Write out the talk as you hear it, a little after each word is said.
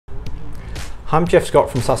I'm Jeff Scott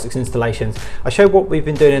from Sussex Installations. I showed what we've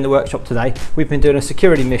been doing in the workshop today. We've been doing a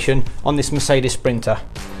security mission on this Mercedes Sprinter.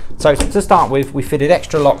 So to start with, we fitted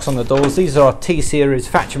extra locks on the doors. These are our T-Series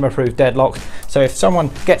Factory approved deadlocks. So if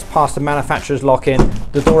someone gets past the manufacturer's lock-in,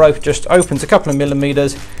 the door just opens a couple of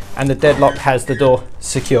millimeters and the deadlock has the door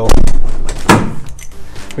secure.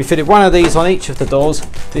 We fitted one of these on each of the doors.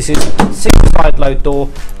 This is a single side load door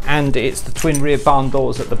and it's the twin rear barn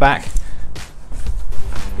doors at the back.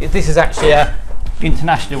 This is actually an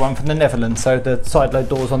international one from the Netherlands, so the side load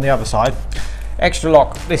doors on the other side. Extra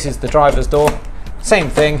lock, this is the driver's door. Same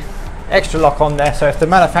thing, extra lock on there, so if the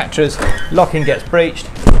manufacturer's lock-in gets breached,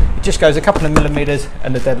 it just goes a couple of millimeters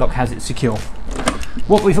and the deadlock has it secure.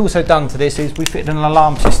 What we've also done to this is we fitted an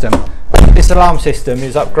alarm system. This alarm system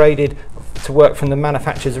is upgraded to work from the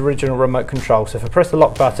manufacturer's original remote control. So if I press the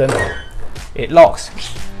lock button, it locks,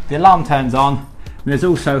 the alarm turns on, and there's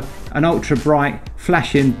also an ultra bright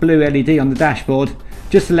flashing blue LED on the dashboard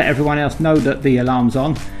just to let everyone else know that the alarm's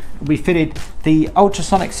on. We fitted the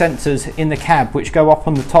ultrasonic sensors in the cab which go up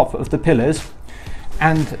on the top of the pillars,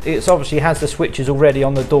 and it obviously has the switches already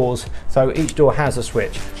on the doors, so each door has a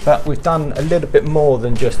switch, but we've done a little bit more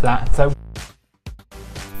than just that. So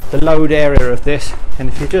the load area of this, and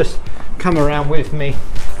if you just come around with me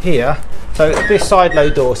here, so this side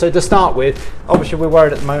load door, so to start with, obviously we're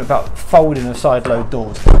worried at the moment about folding of side load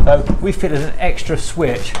doors, so we fitted an extra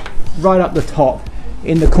switch right up the top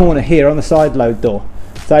in the corner here on the side load door.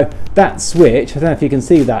 So that switch, I don't know if you can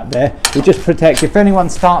see that there, will just protect if anyone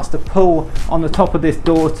starts to pull on the top of this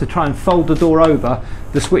door to try and fold the door over,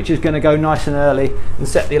 the switch is going to go nice and early and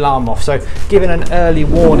set the alarm off. So giving an early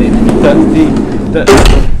warning that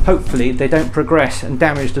hopefully they don't progress and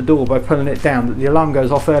damage the door by pulling it down, that the alarm goes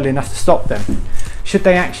off early enough to stop them. Should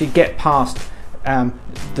they actually get past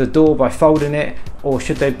the door by folding it, or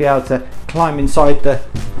should they be able to climb inside the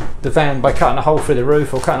van by cutting a hole through the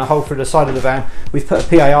roof or cutting a hole through the side of the van, we've put a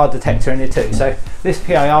PIR detector in here too. So this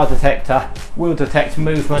PIR detector will detect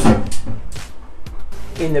movement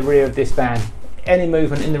in the rear of this van. Any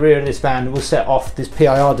movement in the rear of this van will set off this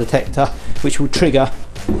PIR detector, which will trigger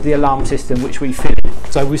the alarm system which we fitted.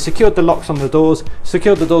 So we've secured the locks on the doors,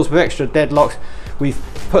 secured the doors with extra deadlocks. We've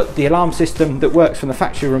put the alarm system that works from the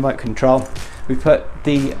factory remote control. We've put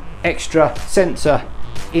the extra sensor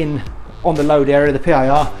in on the load area, the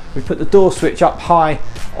PIR. We put the door switch up high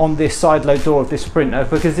on this side load door of this Sprinter,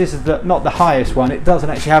 because this is not the highest one. It doesn't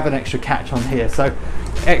actually have an extra catch on here, so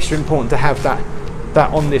extra important to have that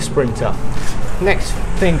on this Sprinter. Next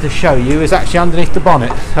thing to show you is actually underneath the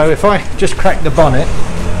bonnet. So if I just crack the bonnet,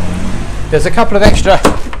 there's a couple of extra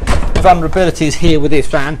vulnerabilities here with this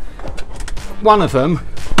van. One of them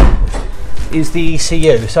is the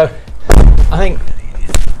ECU. So I think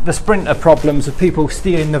the Sprinter problems of people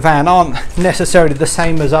stealing the van aren't necessarily the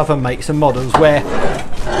same as other makes and models where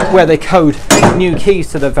they code new keys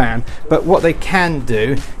to the van, but what they can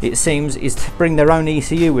do, it seems, is to bring their own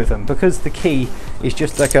ECU with them. Because the key is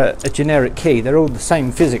just like a generic key, they're all the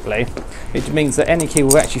same physically, it means that any key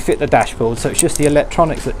will actually fit the dashboard, so it's just the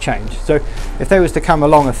electronics that change. So if there was to come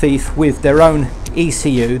along a thief with their own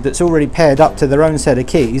ECU that's already paired up to their own set of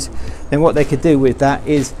keys, then what they could do with that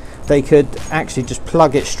is they could actually just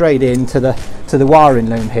plug it straight into the wiring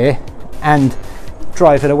loom here and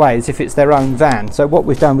drive it away as if it's their own van. So what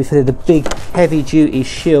we've done, we've fitted a big heavy duty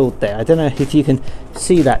shield there. I don't know if you can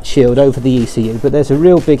see that shield over the ECU, but there's a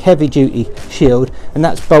real big heavy duty shield, and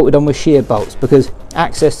that's bolted on with shear bolts because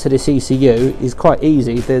access to this ECU is quite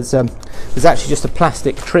easy. There's actually just a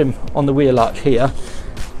plastic trim on the wheel arch here,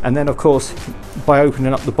 and then of course by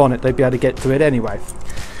opening up the bonnet they'd be able to get to it anyway.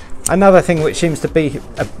 Another thing which seems to be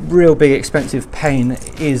a real big expensive pain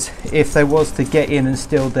is if they was to get in and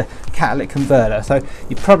steal the catalytic converter. So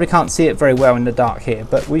you probably can't see it very well in the dark here,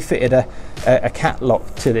 but we fitted a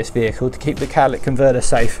Catloc to this vehicle to keep the catalytic converter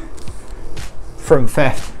safe from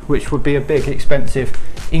theft, which would be a big expensive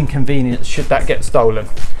inconvenience should that get stolen.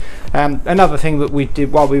 Another thing that we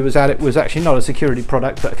did while we was at it was actually not a security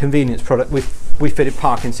product but a convenience product. We fitted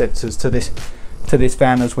parking sensors to this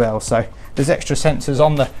van as well. So there's extra sensors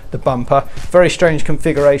on the bumper. Very strange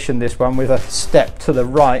configuration, this one, with a step to the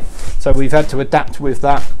right, so we've had to adapt with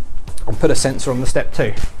that and put a sensor on the step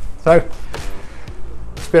too. So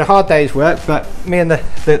it's been a hard day's work, but me and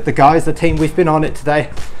the guys, the team, we've been on it today.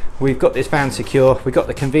 We've got this van secure, we've got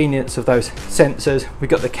the convenience of those sensors, we've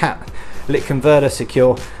got the catalytic converter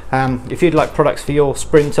secure. If you'd like products for your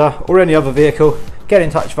Sprinter or any other vehicle, get in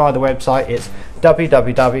touch via the website. It's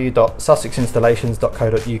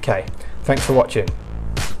www.sussexinstallations.co.uk. Thanks for watching.